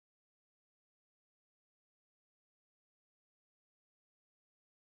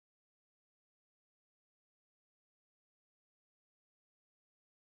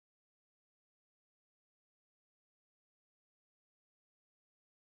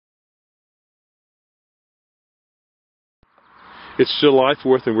It's July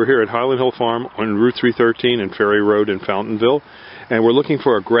 4th and we're here at Highland Hill Farm on Route 313 and Ferry Road in Fountainville. And we're looking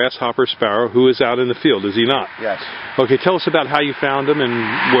for a Grasshopper Sparrow who is out in the field, is he not? Yes. Okay, tell us about how you found him and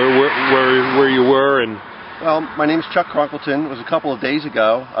where you were. And well, my name's Chuck Crunkleton. It was a couple of days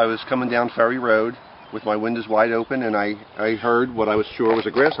ago. I was coming down Ferry Road with my windows wide open, and I heard what I was sure was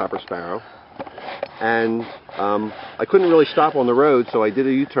a Grasshopper Sparrow. And I couldn't really stop on the road, so I did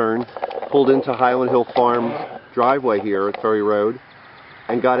a U-turn, pulled into Highland Hill Farm driveway here at Ferry Road,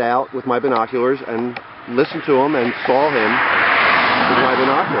 and got out with my binoculars and listened to him and saw him with my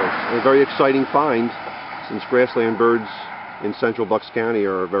binoculars. A very exciting find, since grassland birds in central Bucks County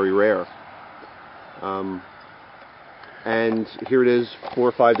are very rare. And here it is 4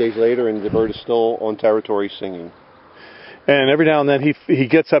 or 5 days later, and the bird is still on territory singing. And every now and then he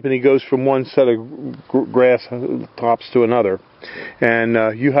gets up and he goes from one set of grass tops to another. And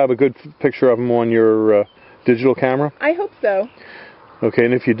you have a good picture of him on your digital camera? I hope so. Okay,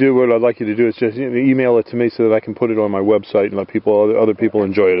 and if you do, what I'd like you to do is just email it to me so that I can put it on my website and let other people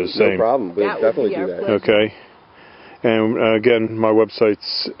enjoy it as same. No problem. We'll definitely do that. Okay. And again, my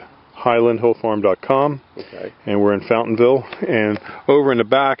website's highlandhillfarm.com. Okay. And we're in Fountainville. And over in the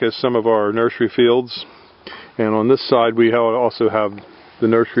back is some of our nursery fields. And on this side, we also have the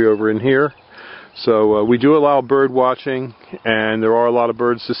nursery over in here. So we do allow bird watching, and there are a lot of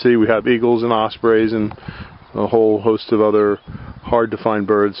birds to see. We have eagles and ospreys and a whole host of other hard-to-find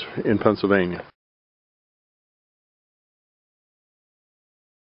birds in Pennsylvania.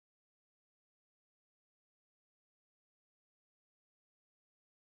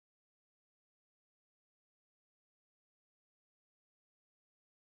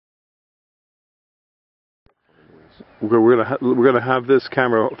 We're gonna have this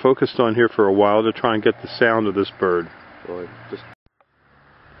camera focused on here for a while to try and get the sound of this bird.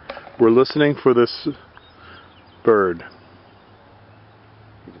 We're listening for this bird.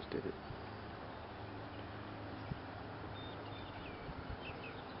 He just did it.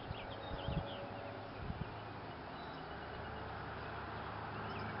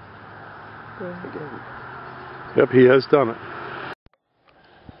 Yep, he has done it.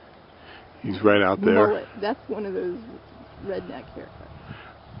 He's right out there. Mullet. That's one of those redneck haircuts.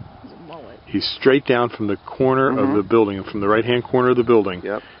 It's a mullet. He's straight down from the corner of the building, from the right-hand corner of the building.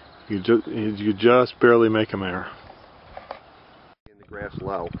 Yep. You just barely make him there. In the grass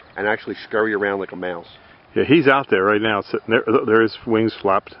low, and actually scurry around like a mouse. Yeah, he's out there right now, sitting there. There his wings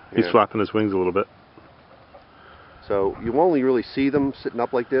flapped. He's flapping his wings a little bit. So you only really see them sitting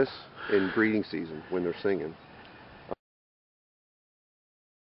up like this in breeding season when they're singing.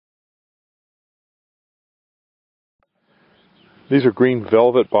 These are green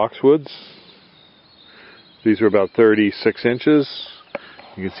velvet boxwoods. These are about 36 inches.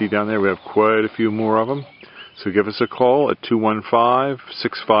 You can see down there we have quite a few more of them. So give us a call at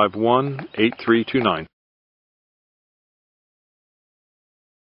 215-651-8329.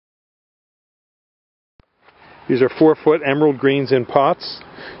 These are 4-foot emerald greens in pots.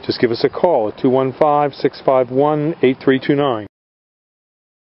 Just give us a call at 215-651-8329.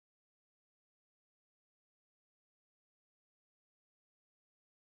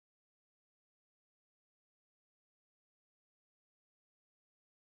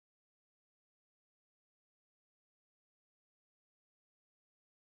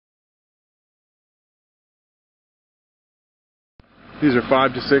 These are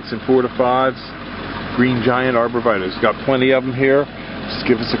 5 to 6 and 4 to 5s, green giant arborvitaes. Got plenty of them here. Just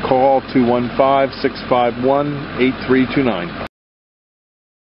give us a call, 215-651-8329.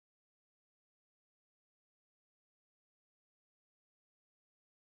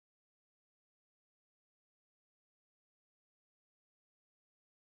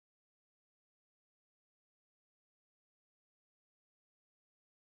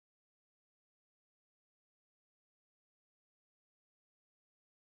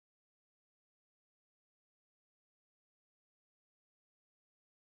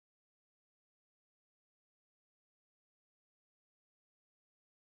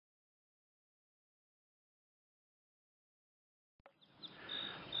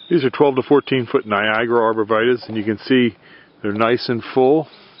 These are 12 to 14 foot Niagara arborvitaes, and you can see they're nice and full.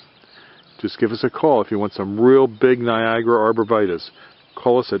 Just give us a call if you want some real big Niagara arborvitaes.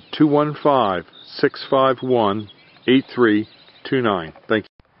 Call us at 215-651-8329. Thank you.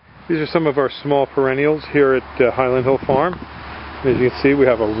 These are some of our small perennials here at Highland Hill Farm. As you can see, we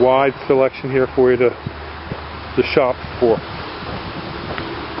have a wide selection here for you to shop for.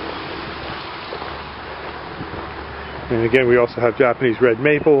 And again, we also have Japanese red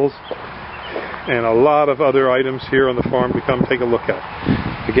maples and a lot of other items here on the farm to come take a look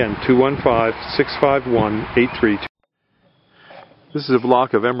at. Again, 215-651-8329. This is a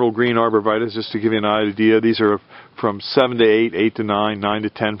block of emerald green arborvitaes, just to give you an idea. These are from 7 to 8, 8 to 9, 9 to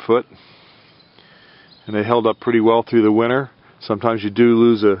 10 foot. And they held up pretty well through the winter. Sometimes you do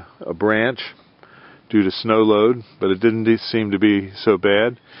lose a branch due to snow load, but it didn't seem to be so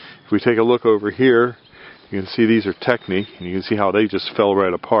bad. If we take a look over here, you can see these are technique, and you can see how they just fell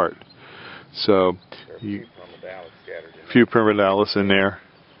right apart. So, a few primordialis in there.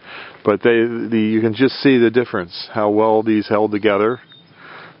 But you can just see the difference, how well these held together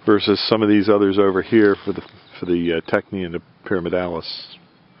versus some of these others over here for the Techni and the Pyramidalis.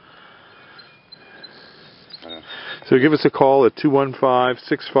 So give us a call at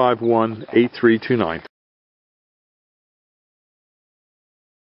 215-651-8329.